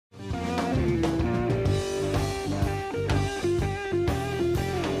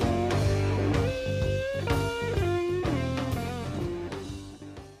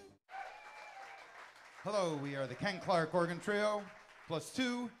Hello, we are the Ken Clark Organ Trio,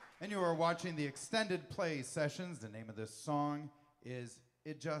 +2, and you are watching the extended play sessions. The name of this song is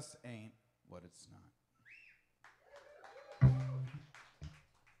It Just Ain't What It's Not.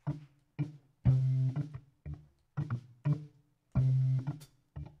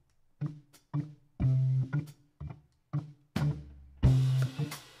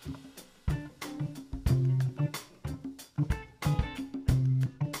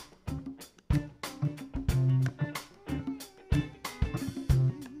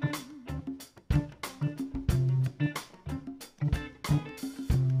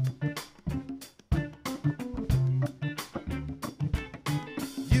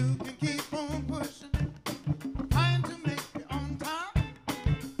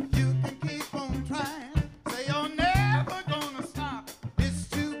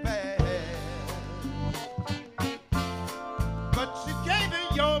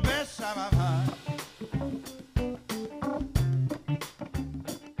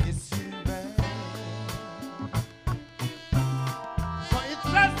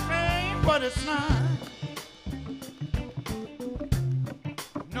 But it's not.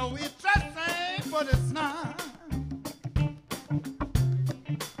 No, it just ain't, but it's not.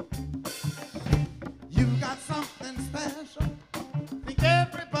 You got something special, think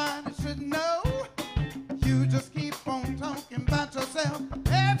everybody should know. You just keep on talking about yourself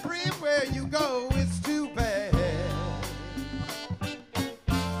everywhere you go. It's too bad,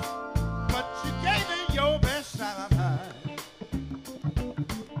 but you gave it your best shot.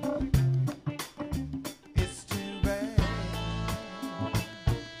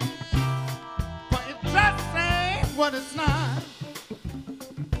 What it's not.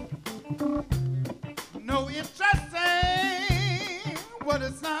 No, it just ain't what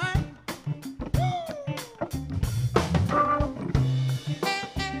it's not.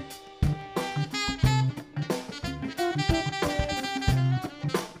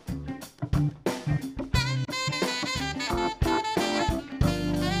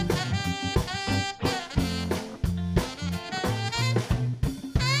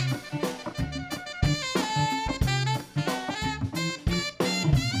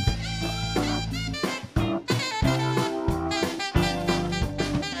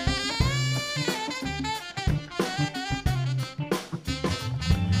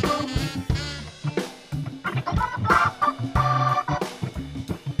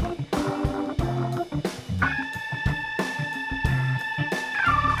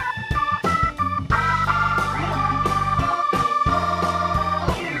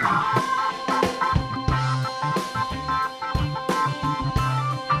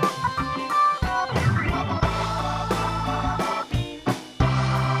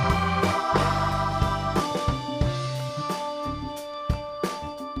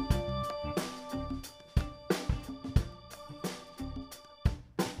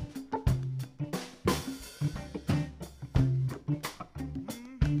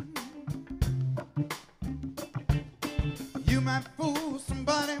 You might fool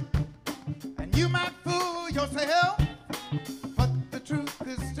somebody, and you might fool yourself, but the truth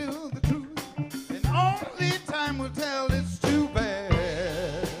is still the truth, and only time will tell. It's too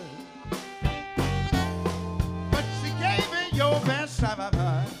bad, but she gave it your best shot.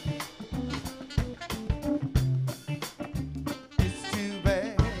 It's too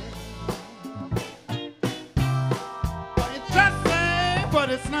bad, but it just ain't what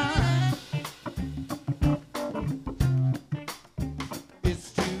it's not.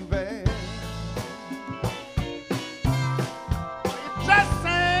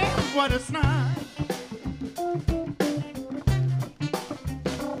 What it's not.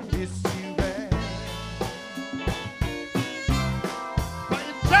 It's too bad, but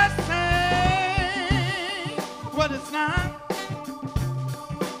it just ain't what it's not.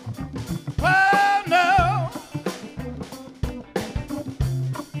 Oh no,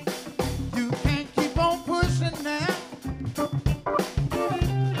 you can't keep on pushing now,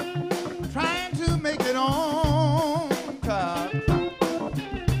 trying to make it on top.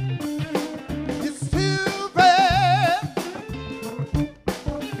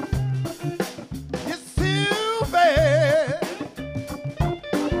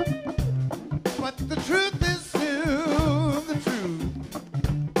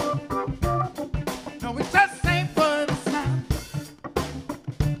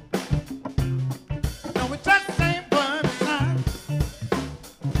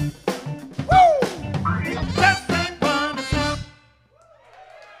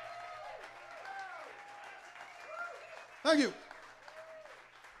 Thank you.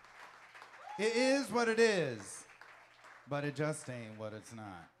 It is what it is, but it just ain't what it's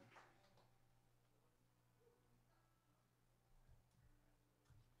not.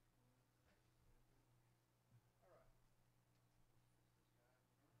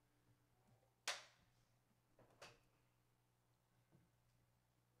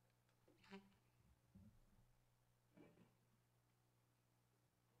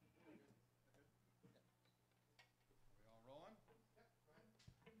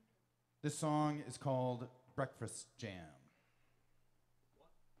 This song is called Breakfast Jam.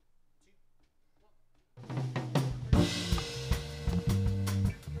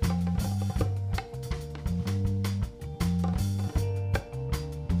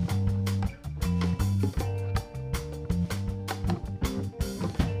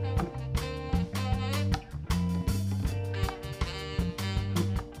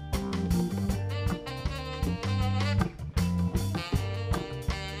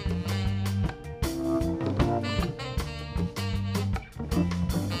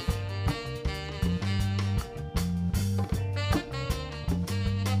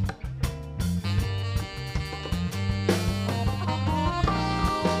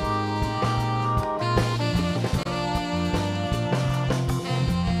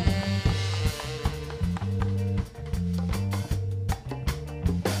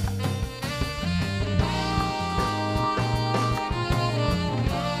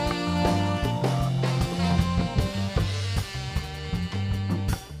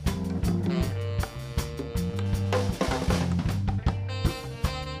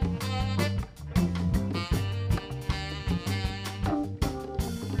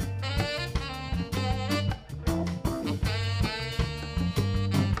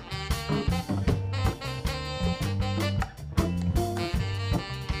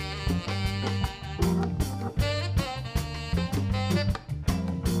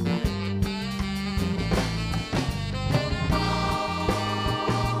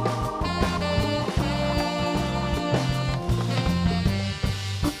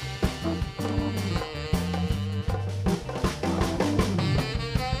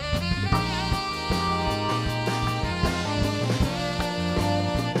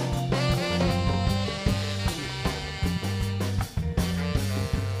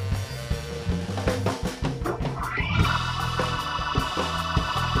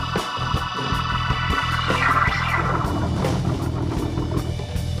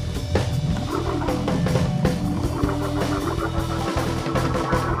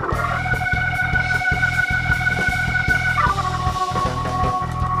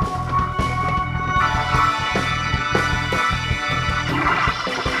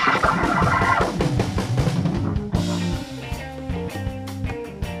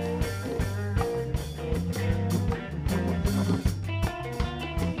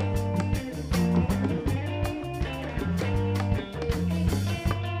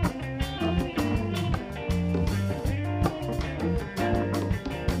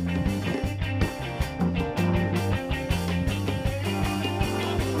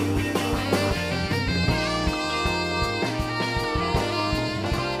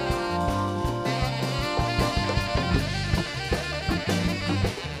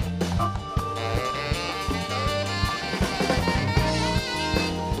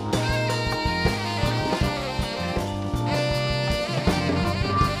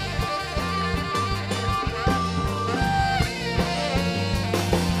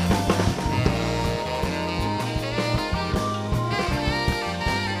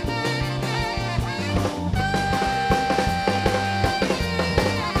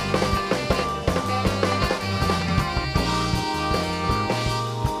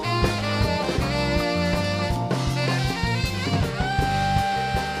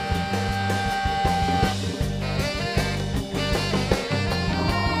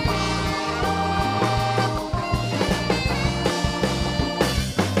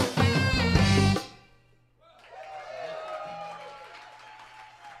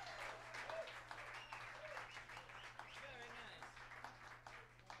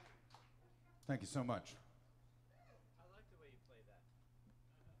 Thank you so much. I like the way you play that.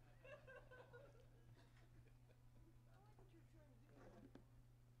 If not now, when?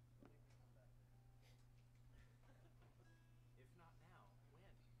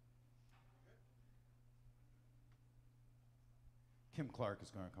 Kim Clark is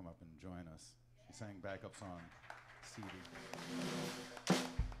going to come up and join us. She sang backup song, CD.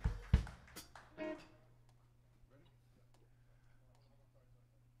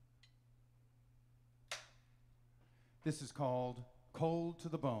 This is called Cold to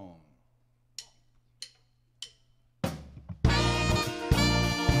the Bone.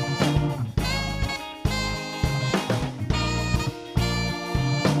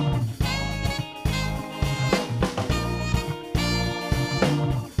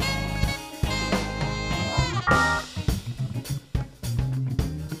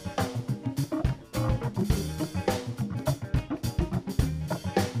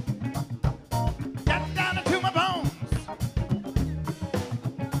 Got down into my bones.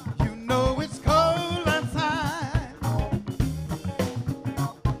 You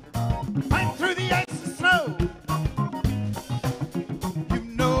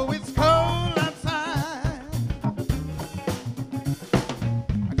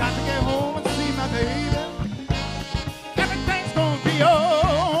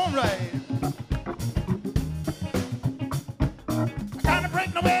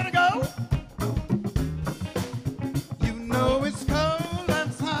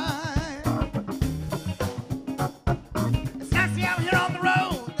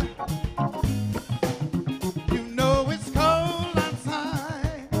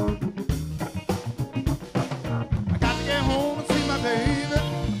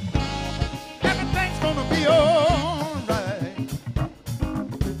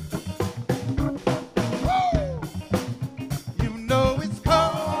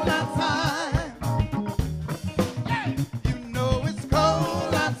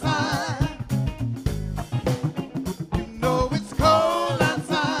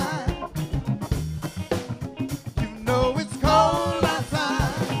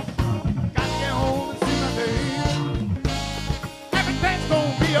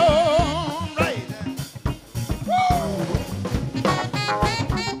be all right. Woo!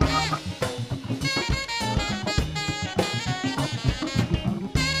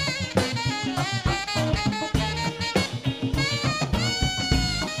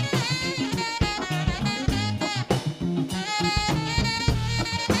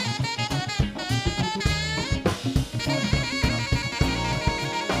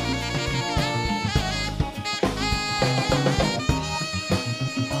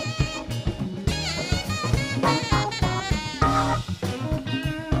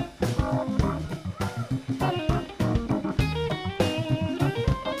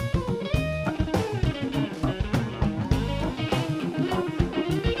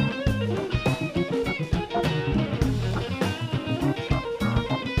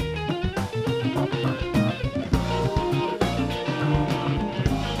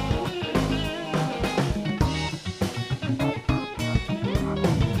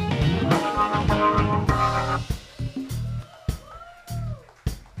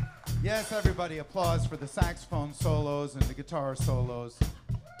 Yes, everybody, applause for the saxophone solos and the guitar solos.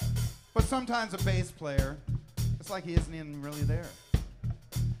 But sometimes a bass player, it's like he isn't even really there.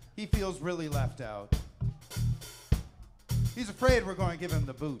 He feels really left out. He's afraid we're going to give him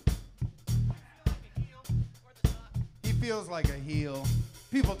the boot. He feels like a heel.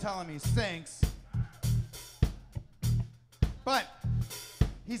 People tell him he stinks. But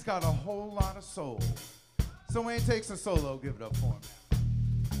he's got a whole lot of soul. So when he takes a solo, give it up for him.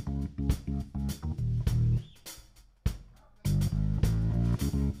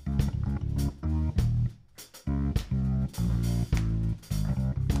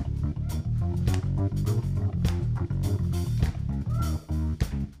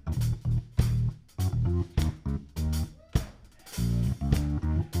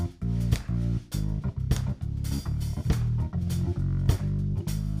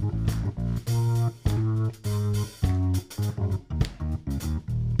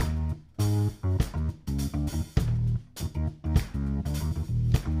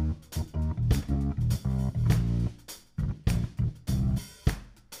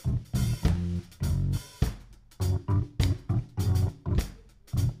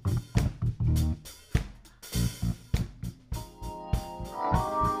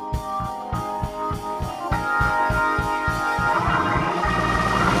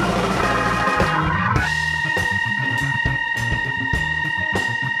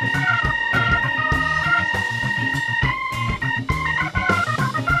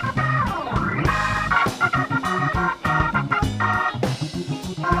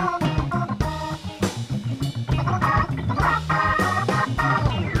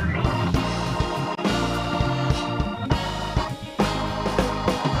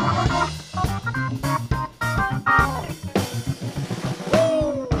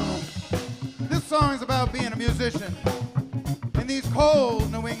 Musician in these cold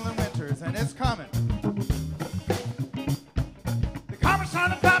New England winters, and it's coming. The commerce on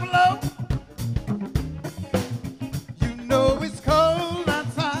the Buffalo. You know it's cold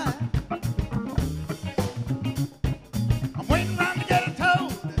outside. I'm waiting around to get a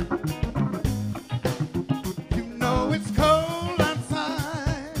toad. You know it's cold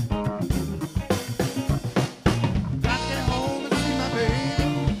outside. Got to get home and see my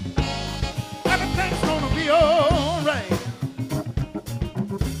baby. Everything's gonna be all right.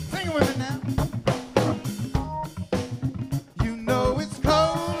 Sing it with me now. You know it's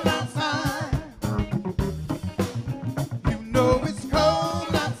cold outside. You know it's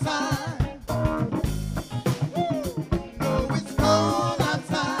cold outside. You know it's cold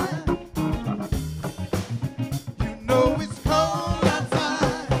outside. You know it's cold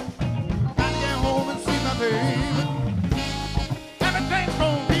outside. Gotta get home and see my baby. Everything's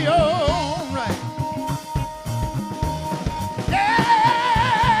gonna be all right.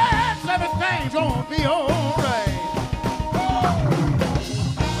 Yes, everything's gonna be all right.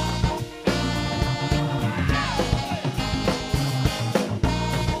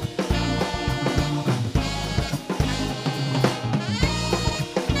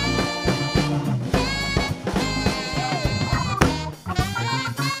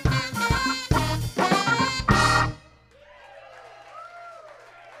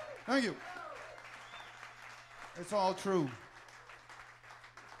 Thank you. It's all true.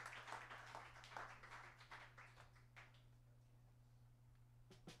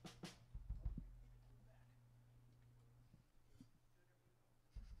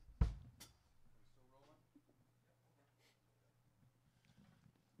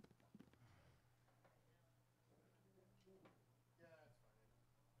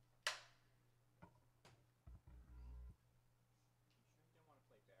 Don't want to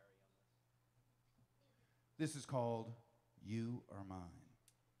play This is called You Are Mine.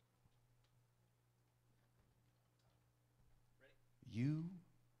 Ready? You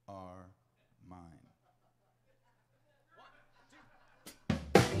are mine.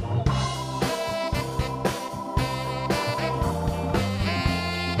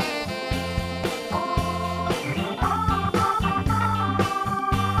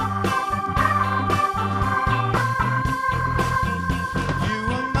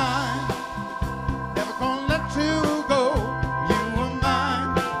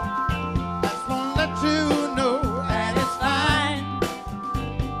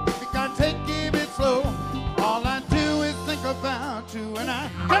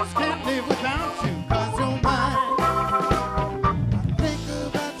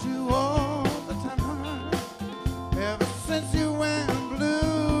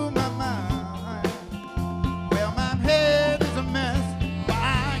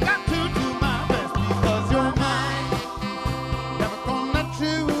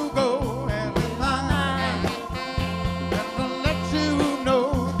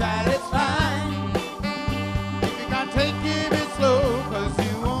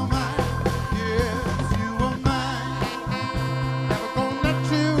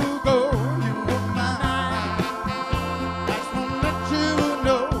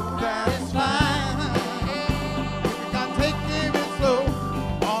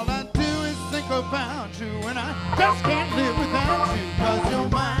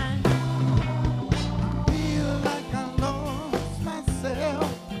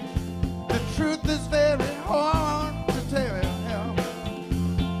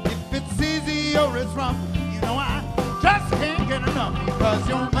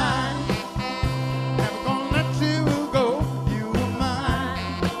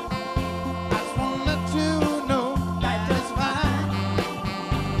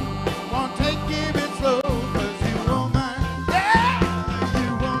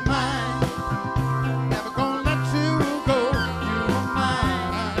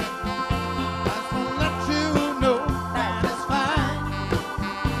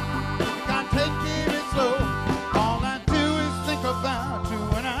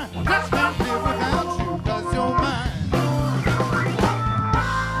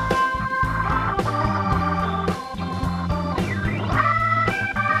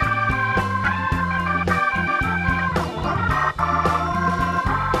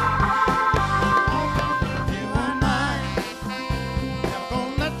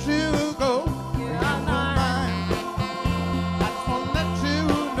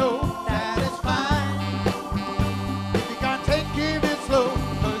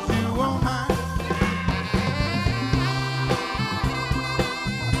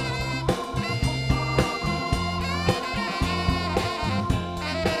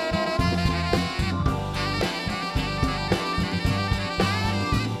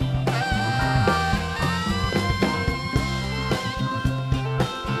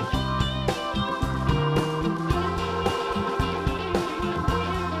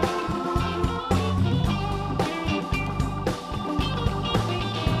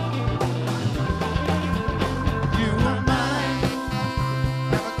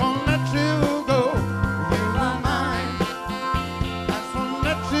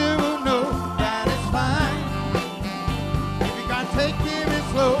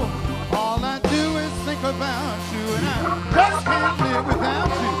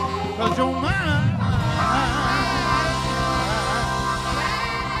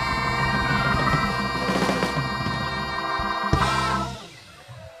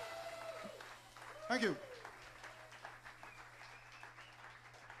 Thank you.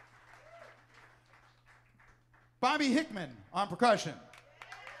 Bobby Hickman on percussion.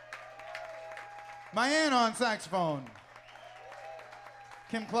 Mayanne on saxophone.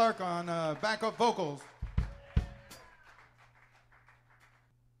 Kim Clark on backup vocals.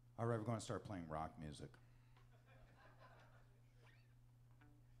 All right, we're going to start playing rock music.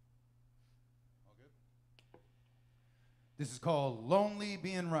 All good? This is called Lonely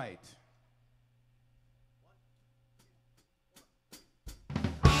Being Right.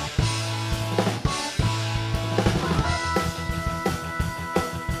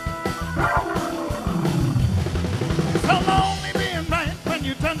 So lonely being right when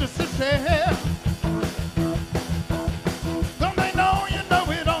you turn to sister. Don't they know you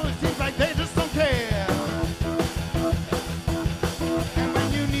know it always seems like they just don't care. And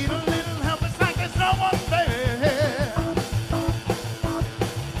when you need a little help, it's like there's no one there.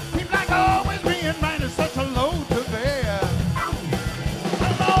 Seems like always being right is such a load to bear. So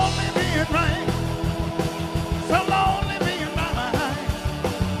lonely being right, so lonely being right,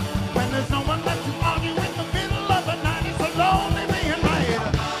 when there's no one left to argue with the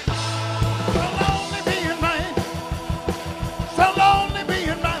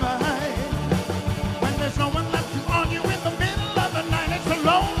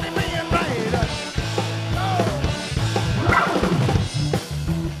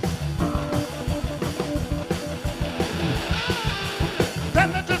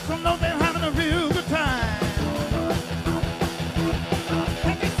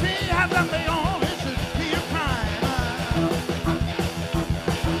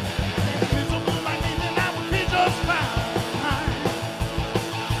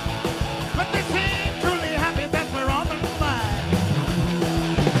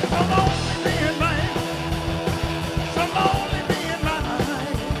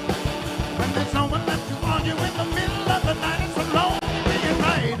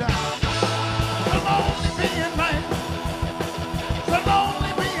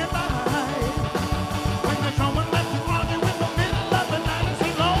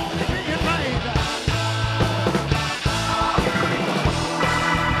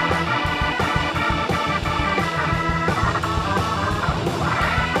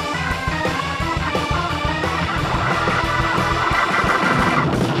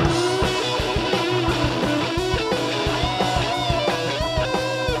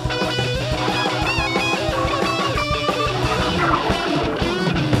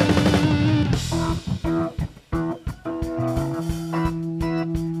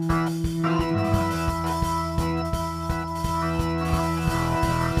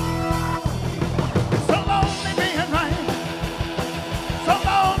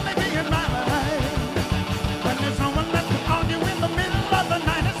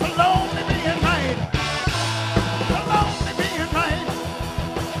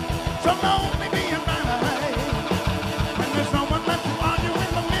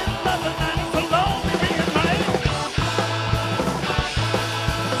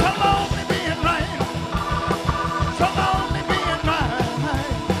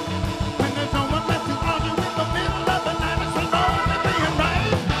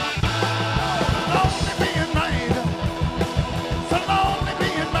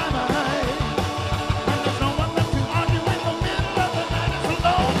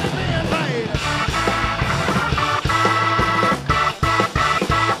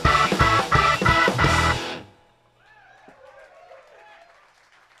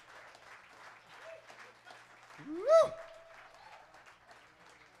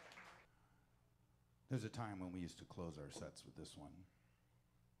was a time when we used to close our sets with this one,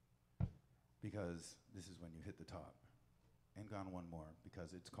 because this is when you hit the top. And gone one more,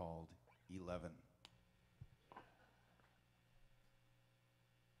 because it's called 11.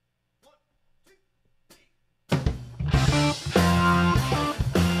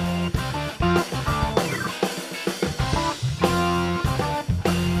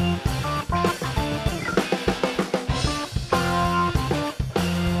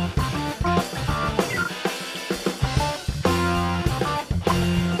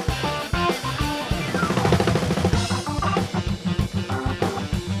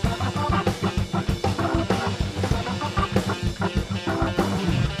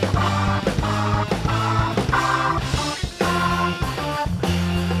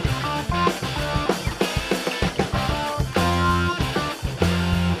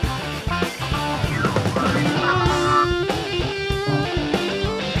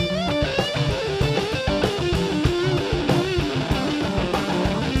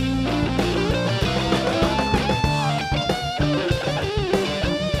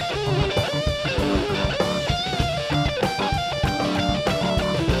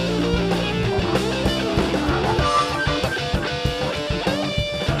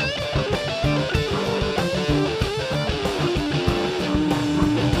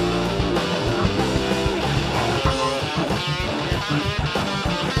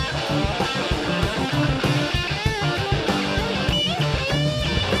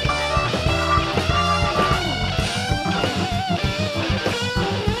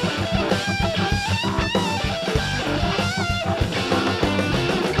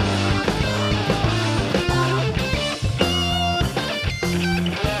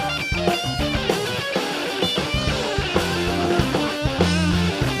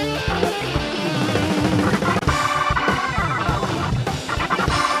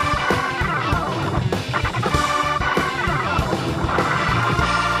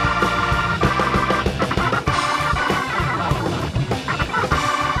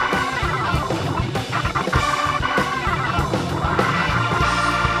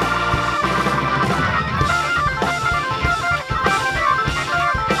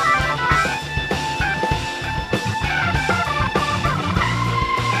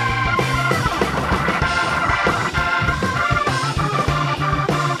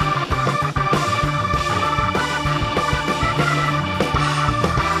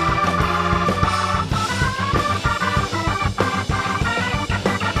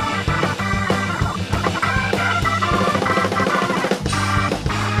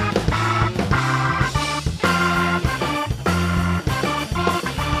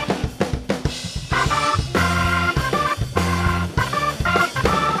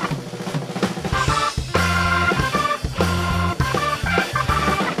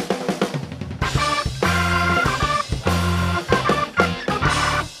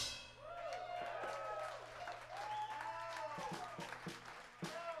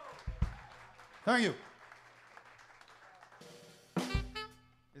 Thank you.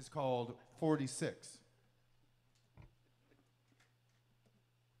 It's called 46.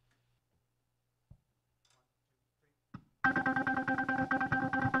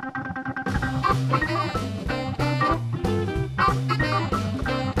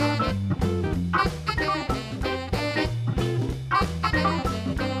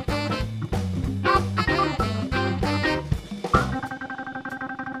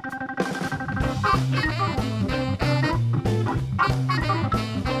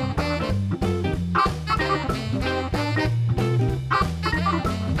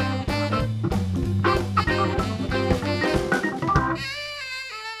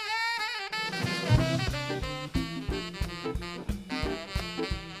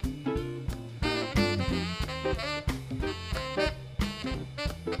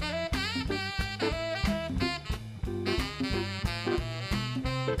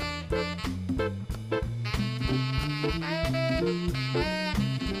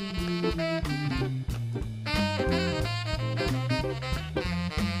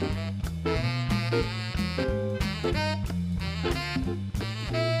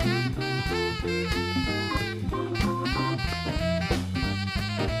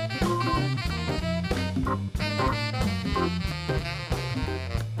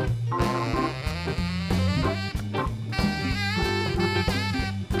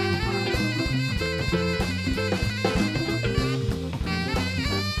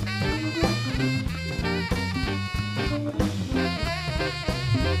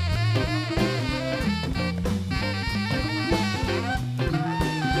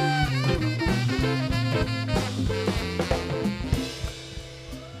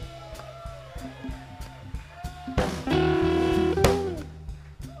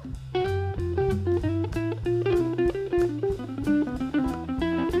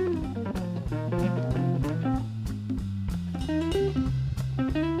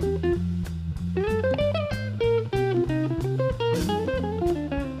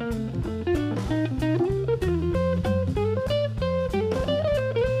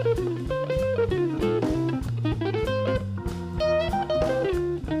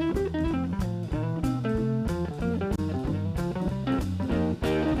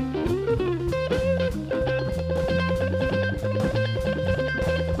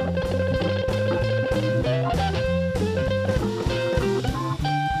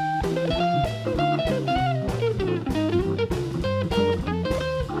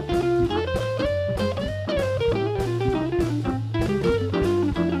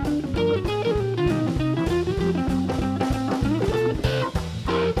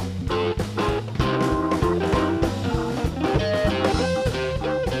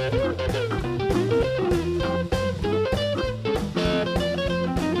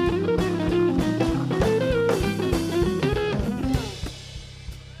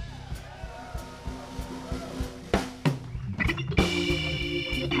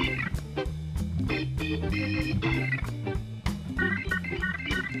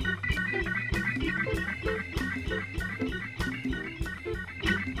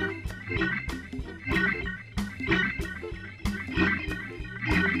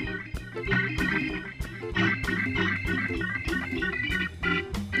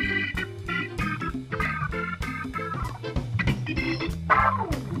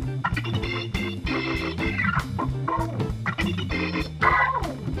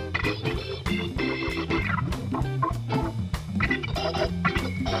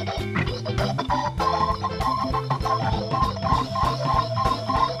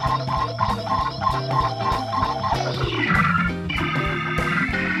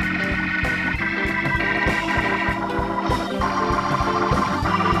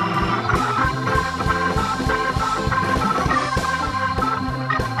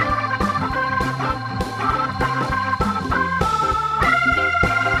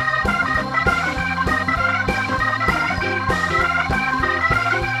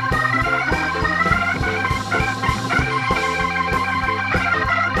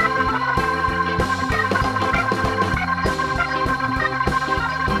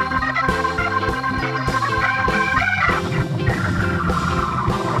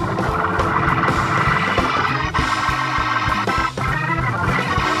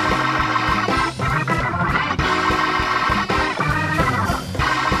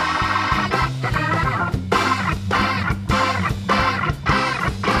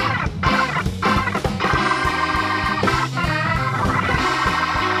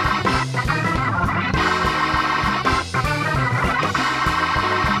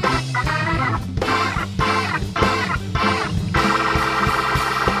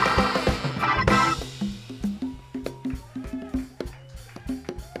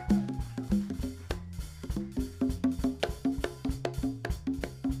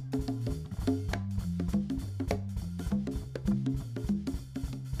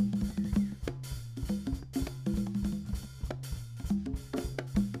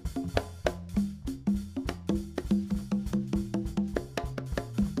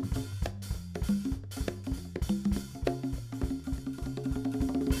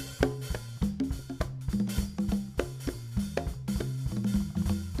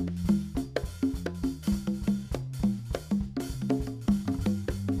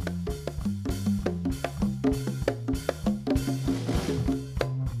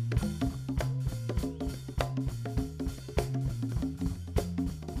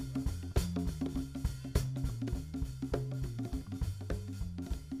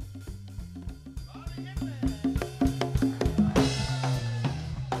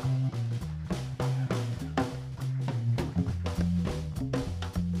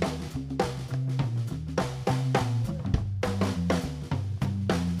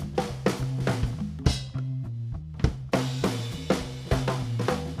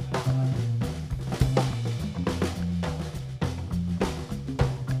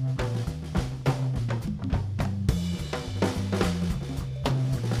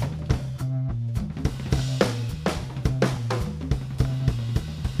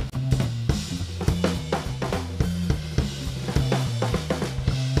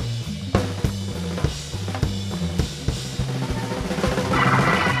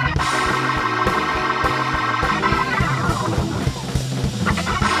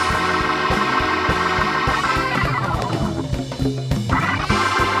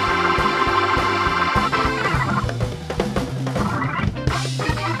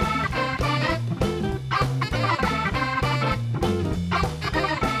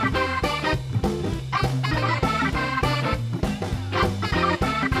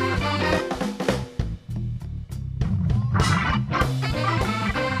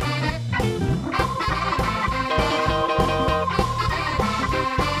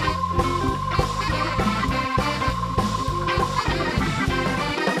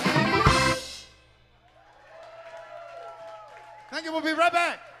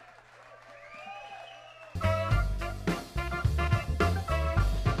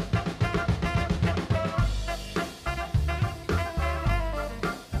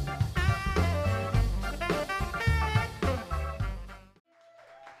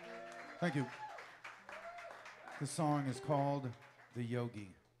 Thank you. The song is called The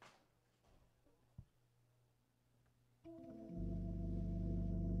Yogi.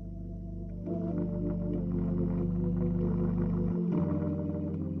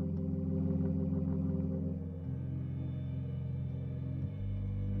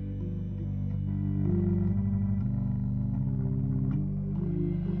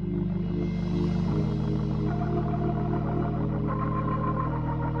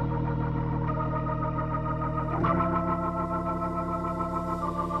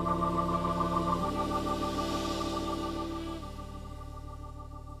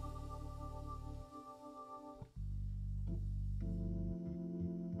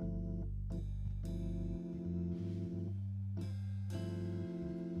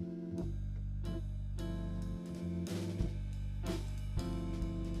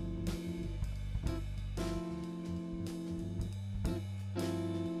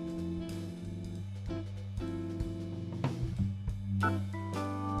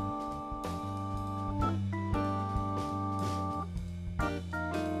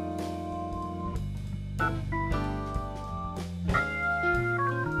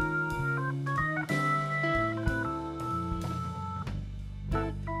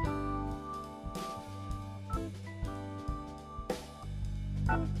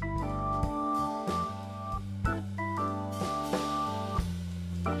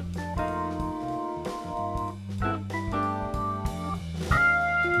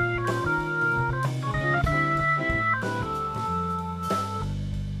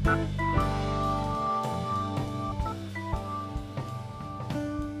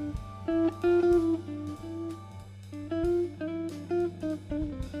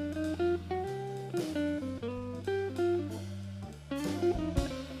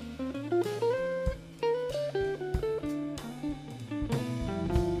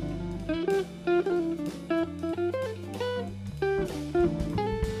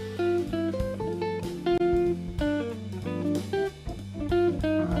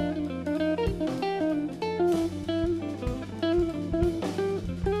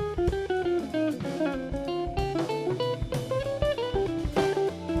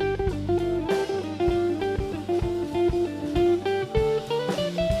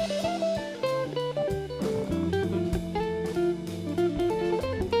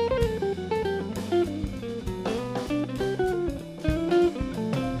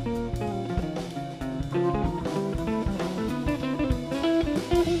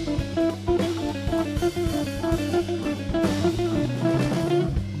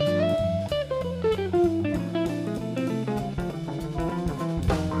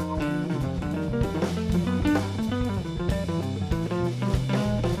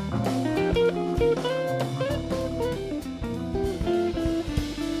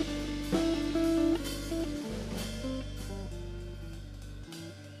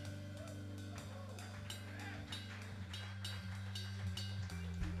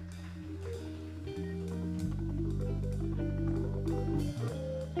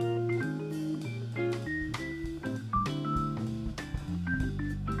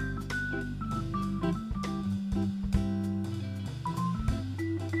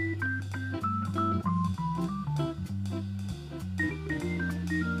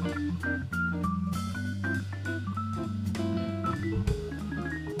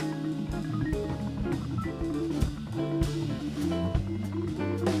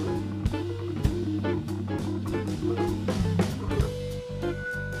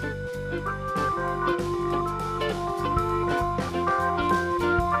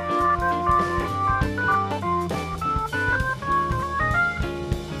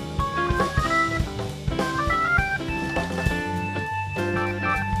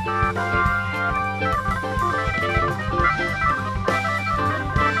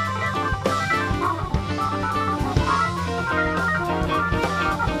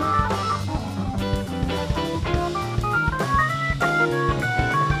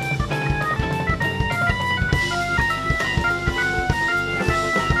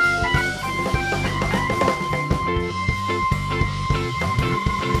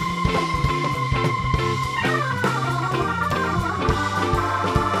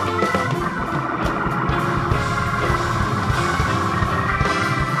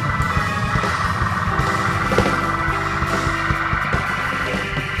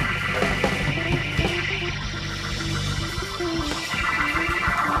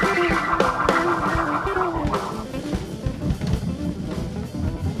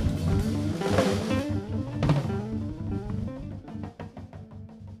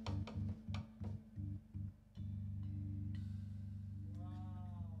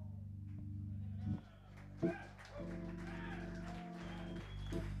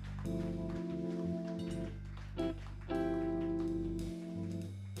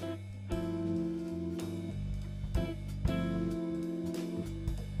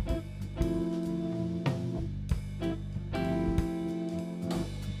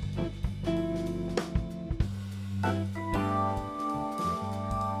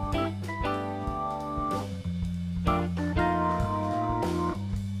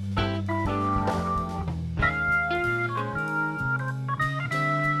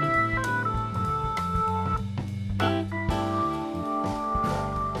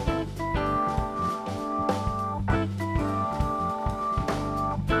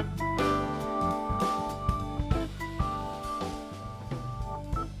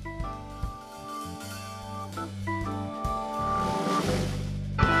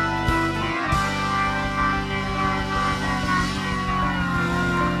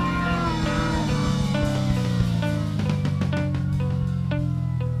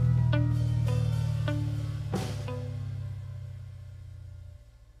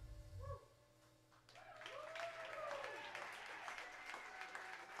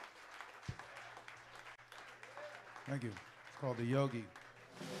 Thank you. It's called The Yogi.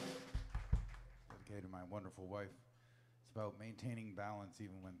 Dedicated to my wonderful wife. It's about maintaining balance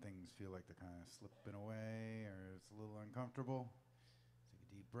even when things feel like they're kind of slipping away or it's a little uncomfortable. Take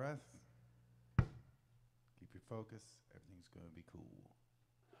a deep breath. Keep your focus. Everything's going to be cool.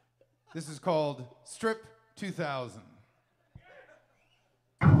 This is called Strip 2000.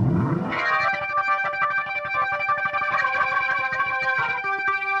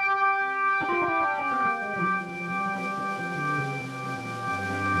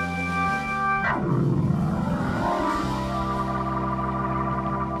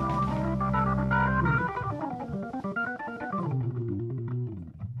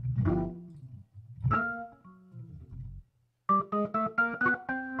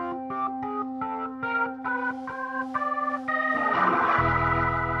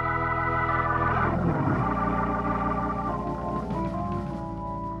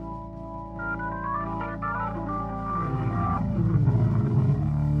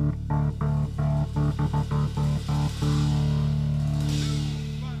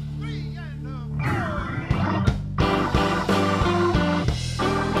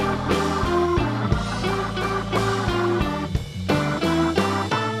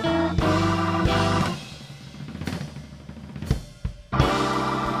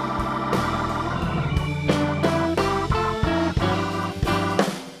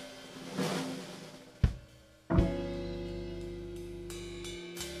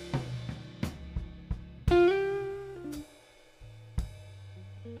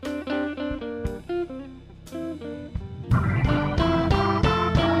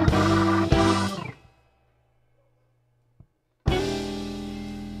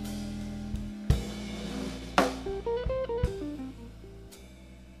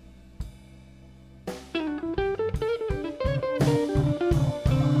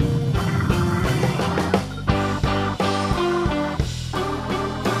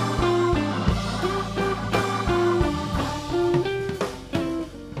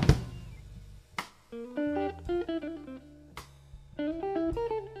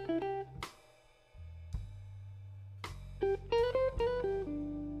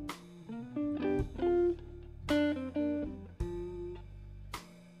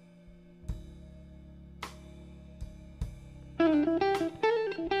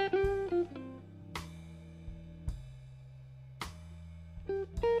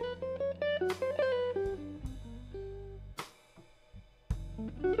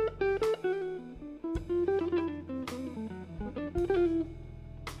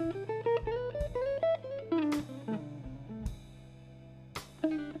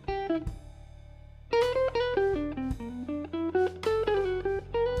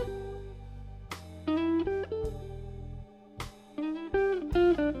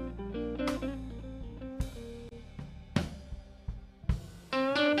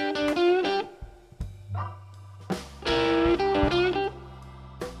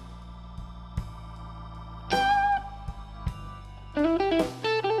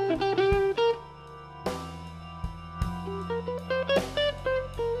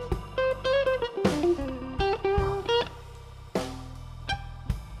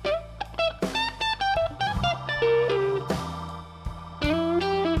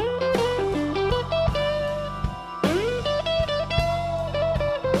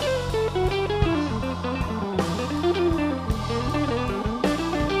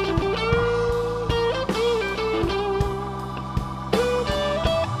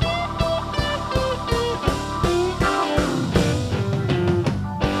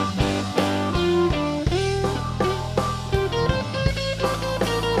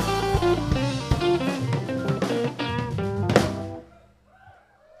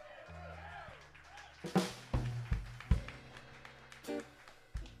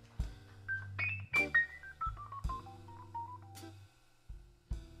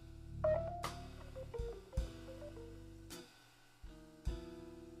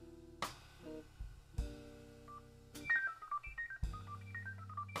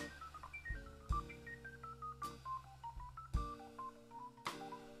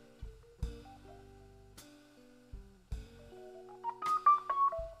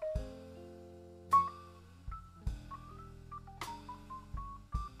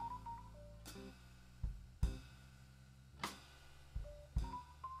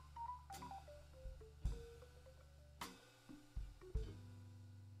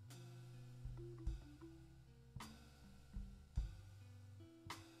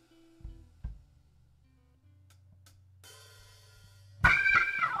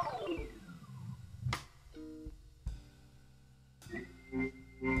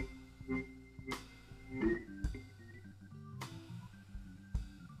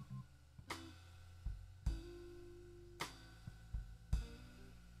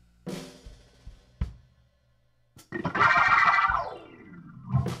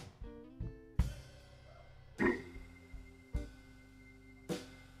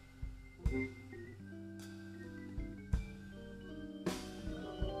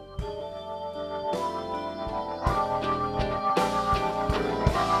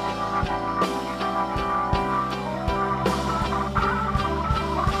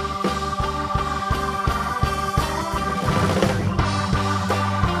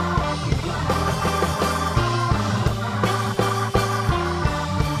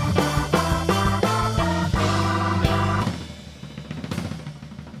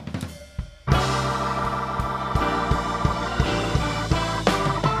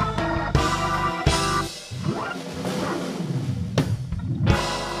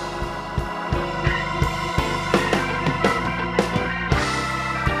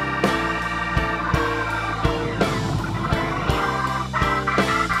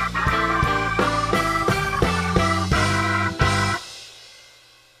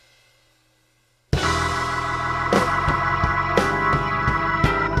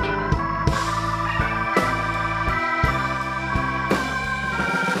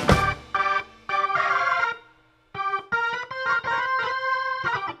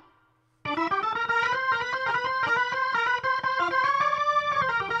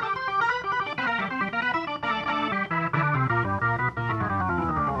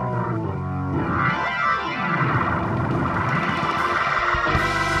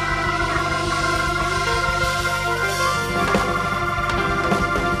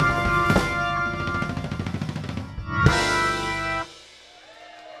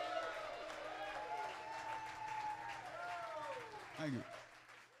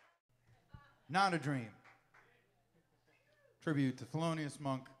 Not a Dream. Tribute to Thelonious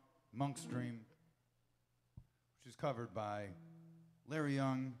Monk, Monk's Dream, which is covered by Larry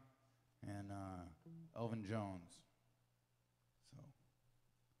Young and Elvin Jones. So,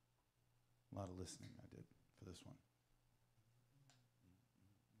 a lot of listening I did for this one.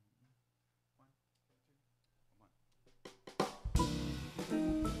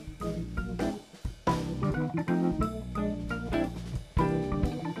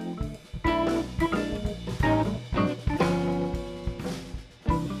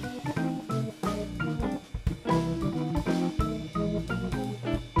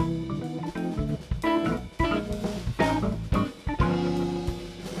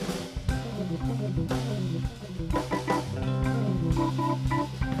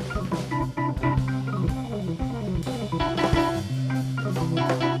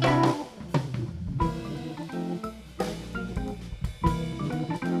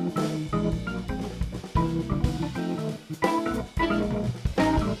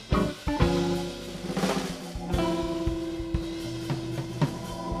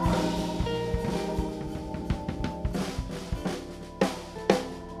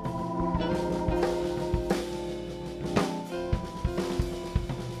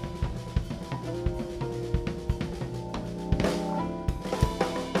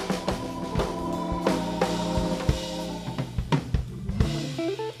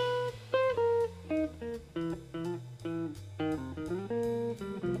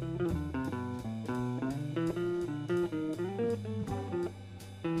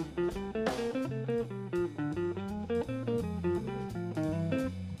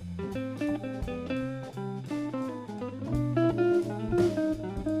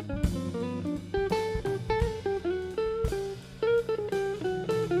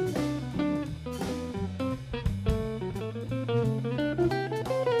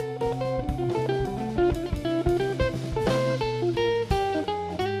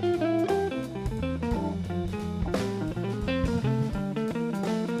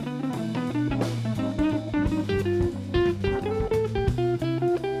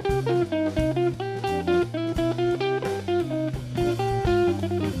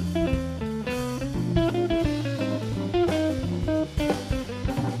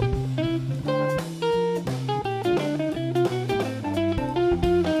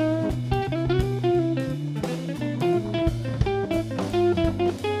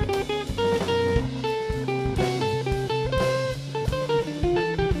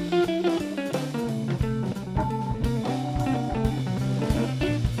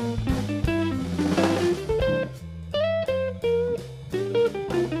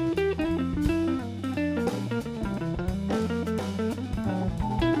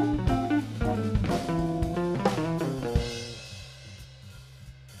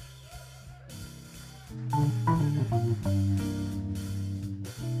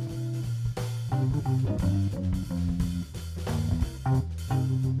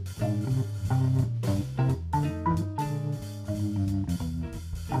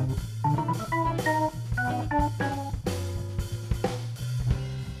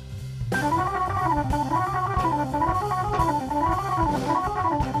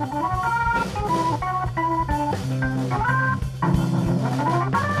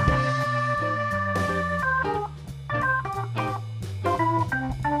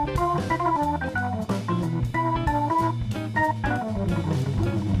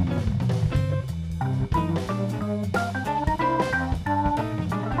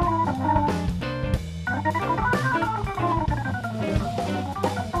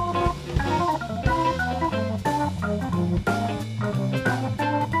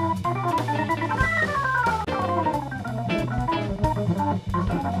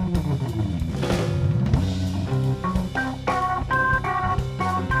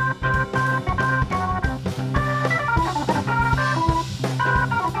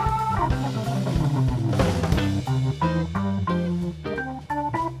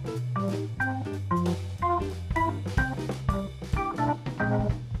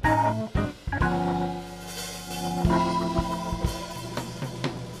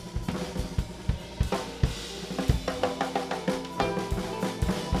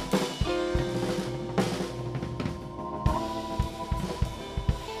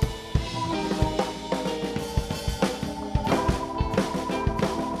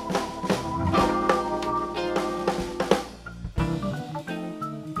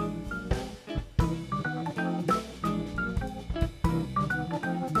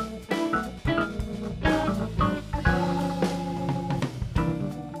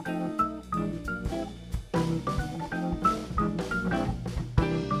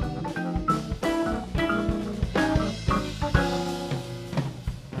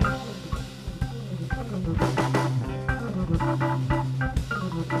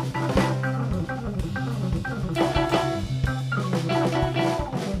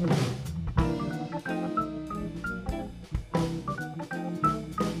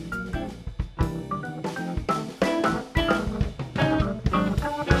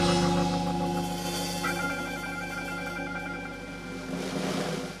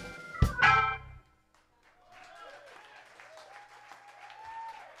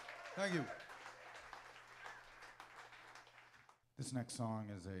 Thank you. This next song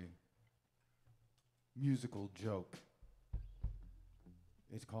is a musical joke.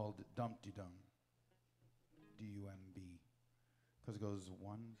 It's called Dumpty Dum. D-U-M-B. Because it goes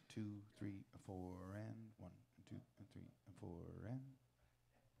 1, 2, 3, 4, and 1, 2, 3, 4, and.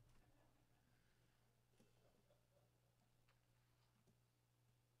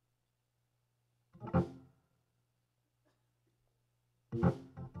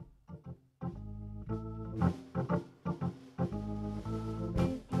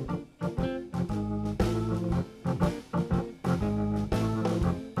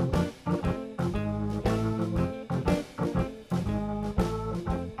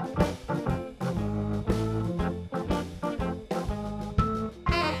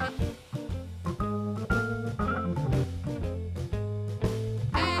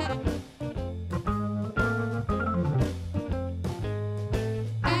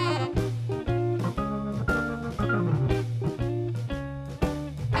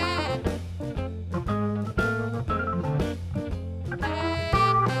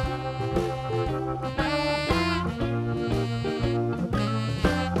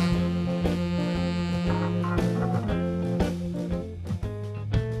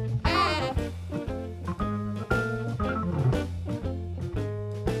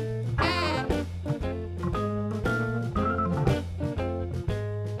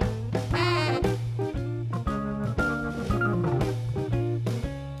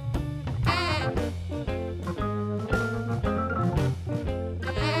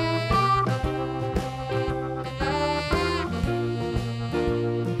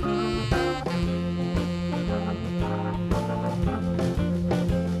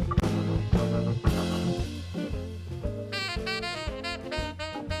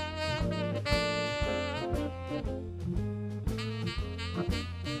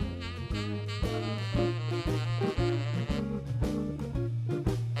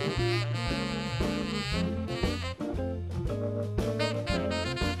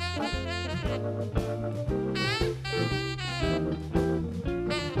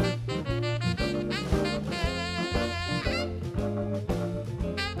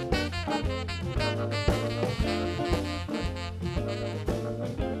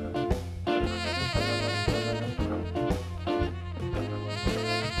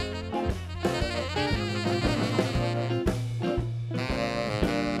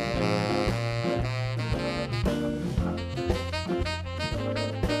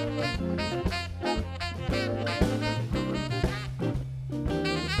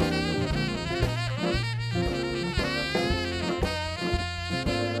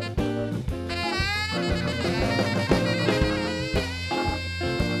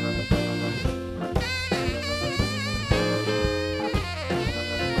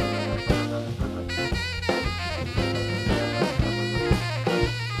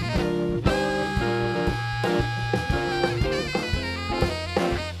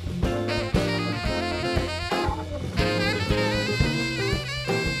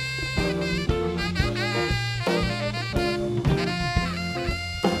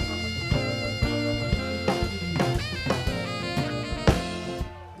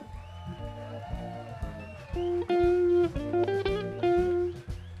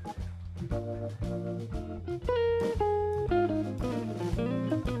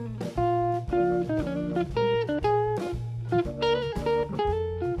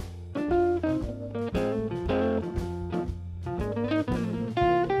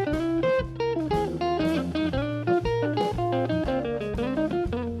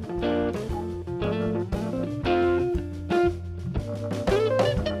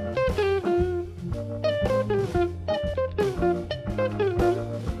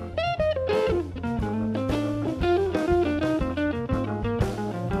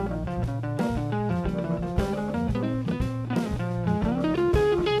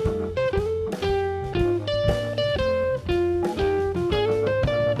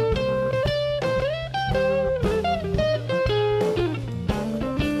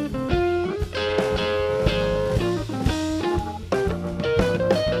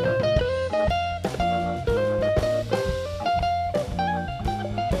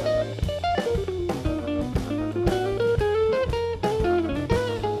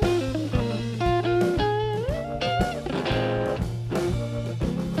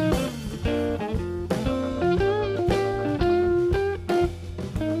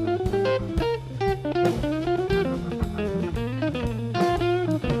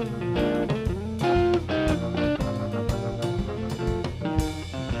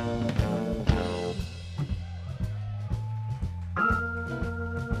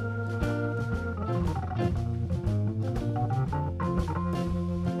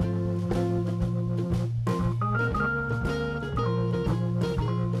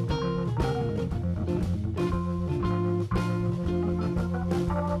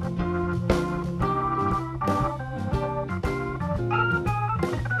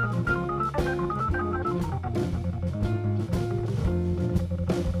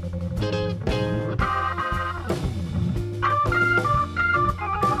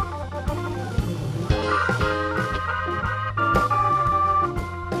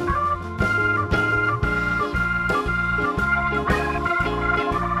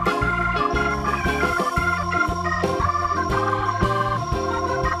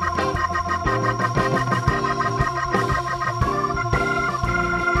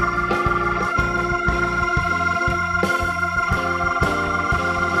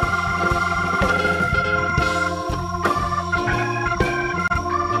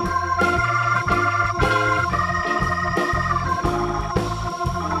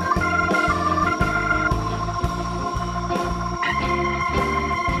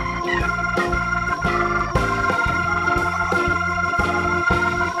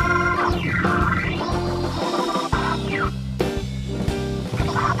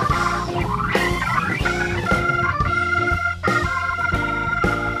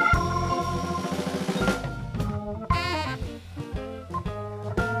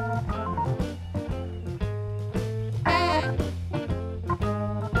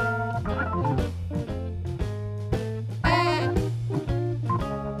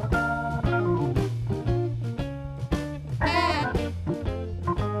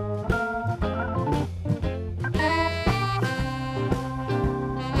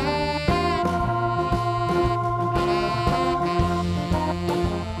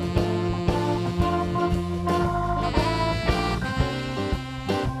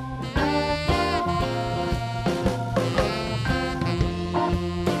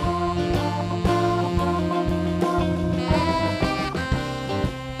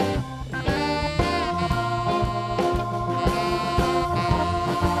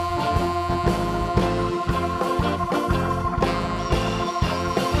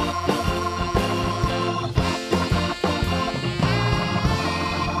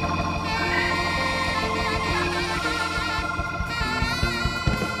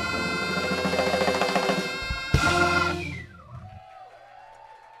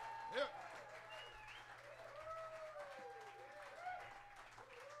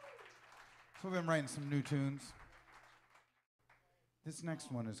 So we've been writing some new tunes. This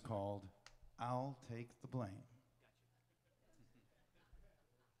next one is called I'll Take the Blame.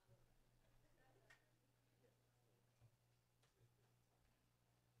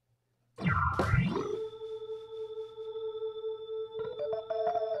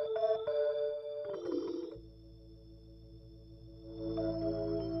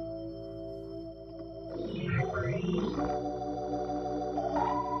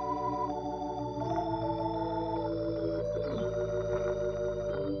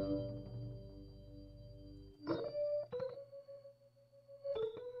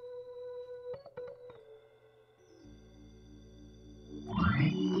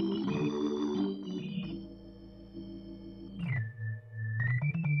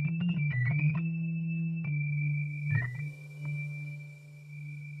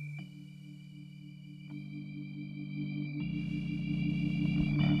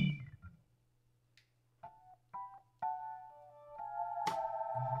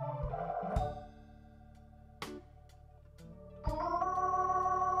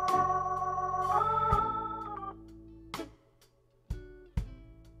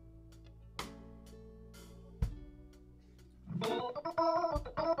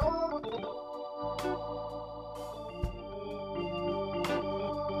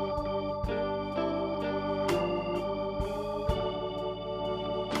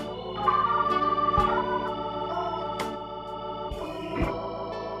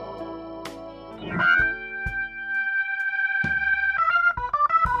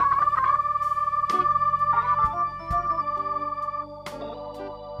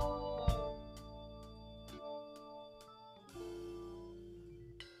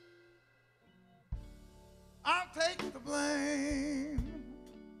 I'll take the blame.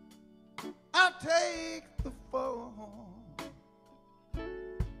 I'll take the fall.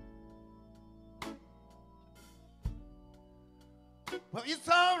 Well, it's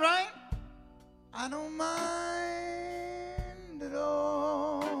all right. I don't mind at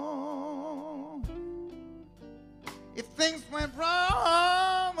all. If things went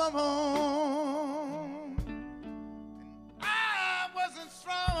wrong, and I wasn't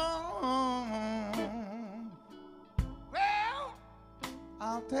strong, well,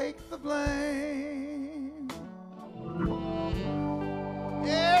 I'll take the blame.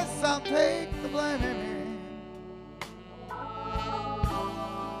 Yes, I'll take the blame.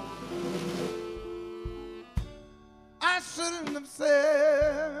 I shouldn't have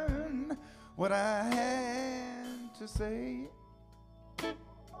said what I had to say.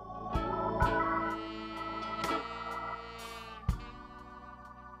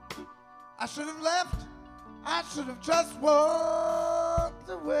 I should have left. I should have just walked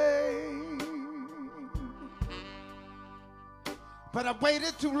away. But I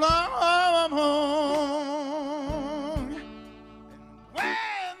waited too long. And when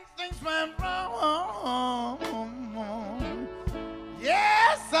things went wrong,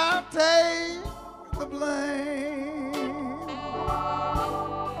 yes, I'll take the blame.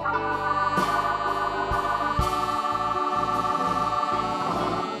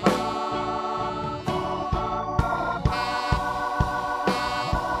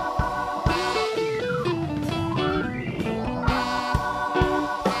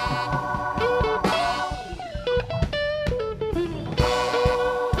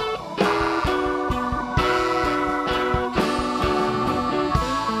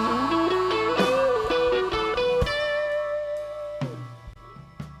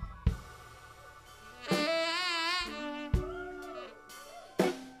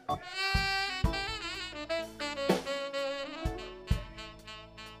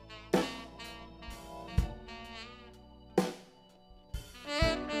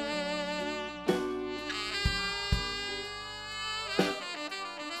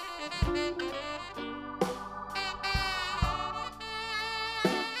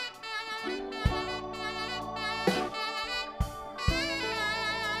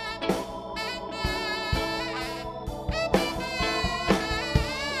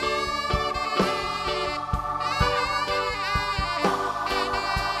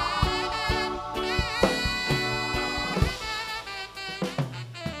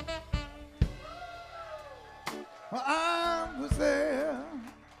 Well, I was there,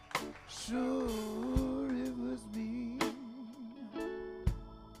 sure it was me.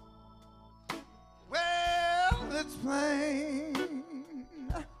 Well, it's plain,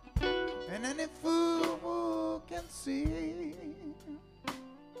 and any fool can see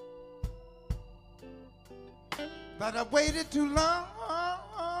that I waited too long.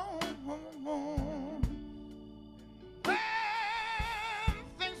 When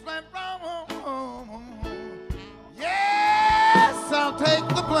things went wrong,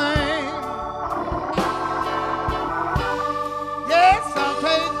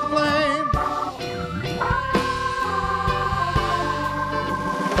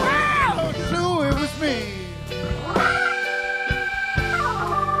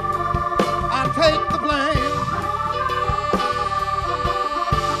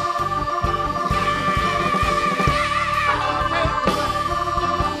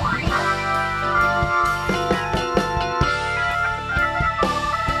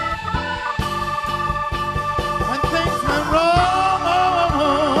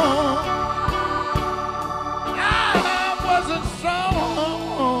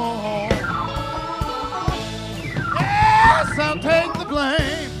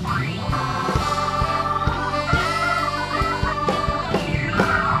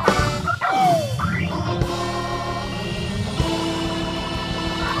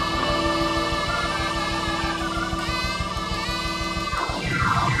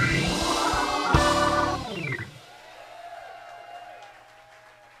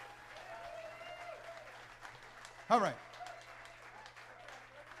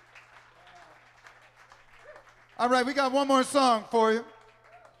 All right, we got one more song for you.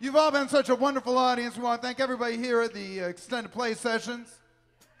 You've all been such a wonderful audience. We want to thank everybody here at the extended play sessions.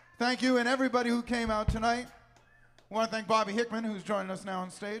 Thank you and everybody who came out tonight. We want to thank Bobby Hickman, who's joining us now on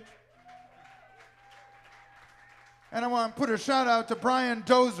stage. And I want to put a shout out to Brian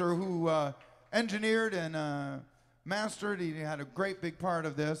Dozer, who engineered and mastered. He had a great big part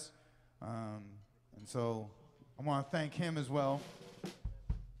of this. And so I want to thank him as well.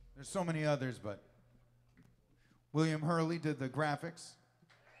 There's so many others, but William Hurley did the graphics.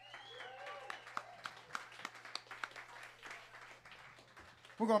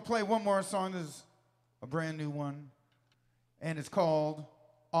 We're going to play one more song. This is a brand new one, and it's called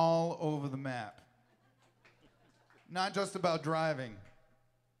All Over the Map. Not just about driving.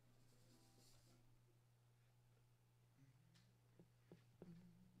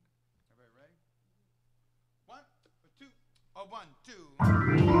 Everybody ready? 1, 2.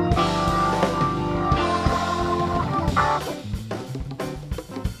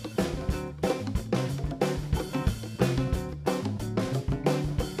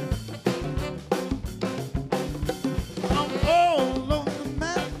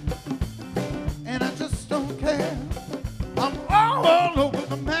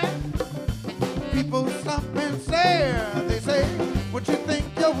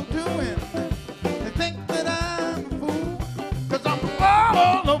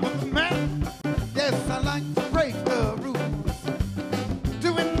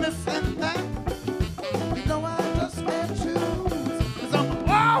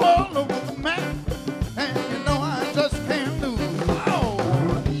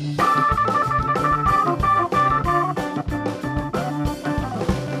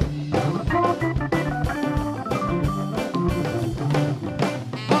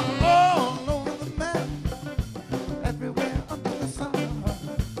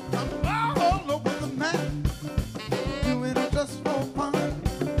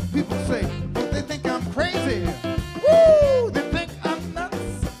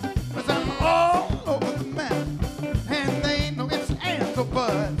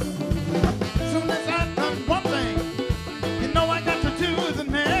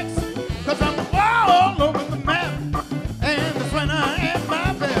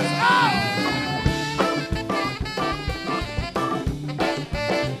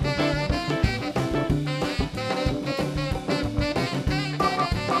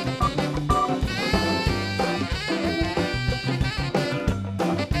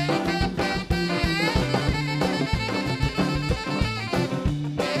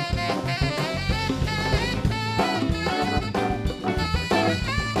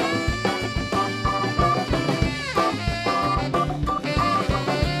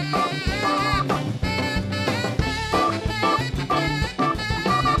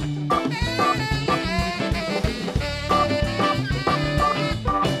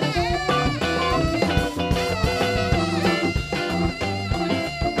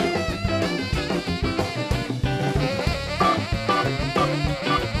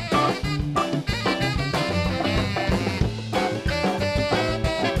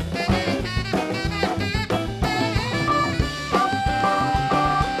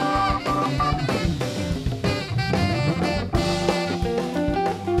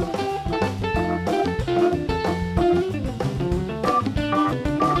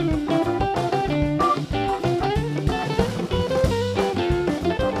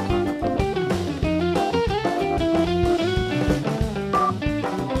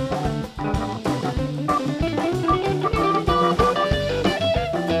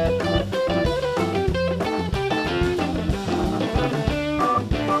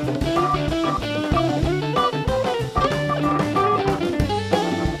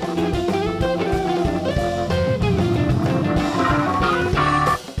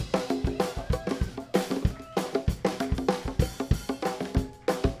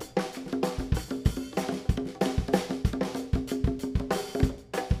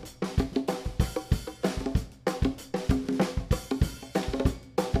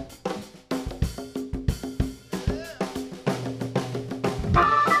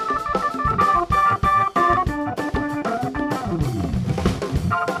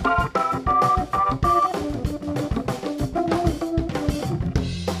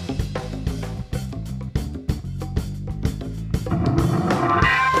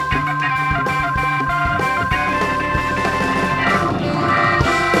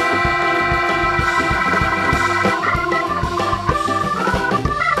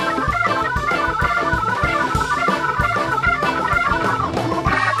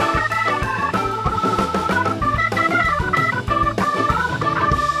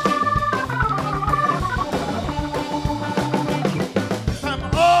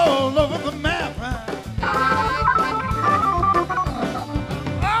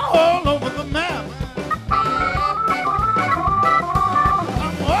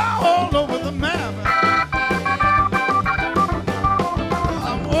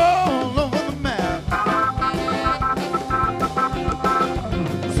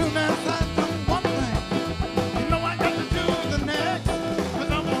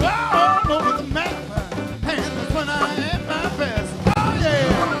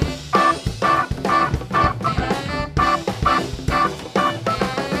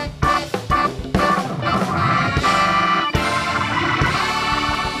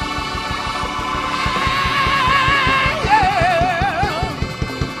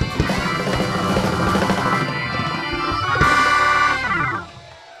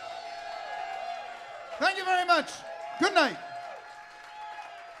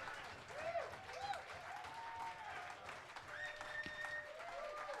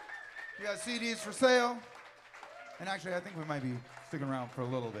 We got CDs for sale. And actually, I think we might be sticking around for a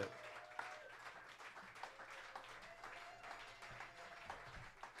little bit.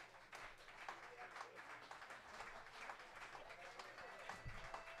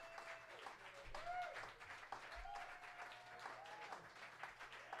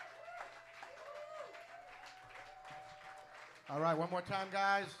 All right, one more time,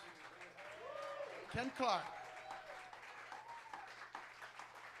 guys. Ken Clark.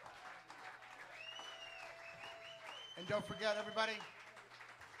 And don't forget, everybody,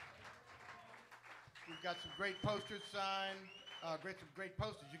 we've got some great posters signed, some great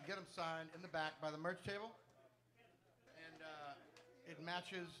posters. You can get them signed in the back by the merch table. And it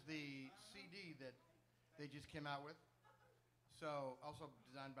matches the CD that they just came out with. So, also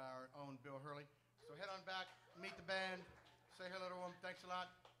designed by our own Bill Hurley. So head on back, meet the band, say hello to them. Thanks a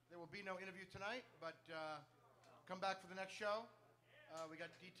lot. There will be no interview tonight, but come back for the next show. We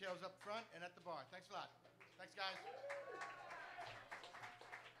got details up front and at the bar. Thanks a lot. Thanks, guys.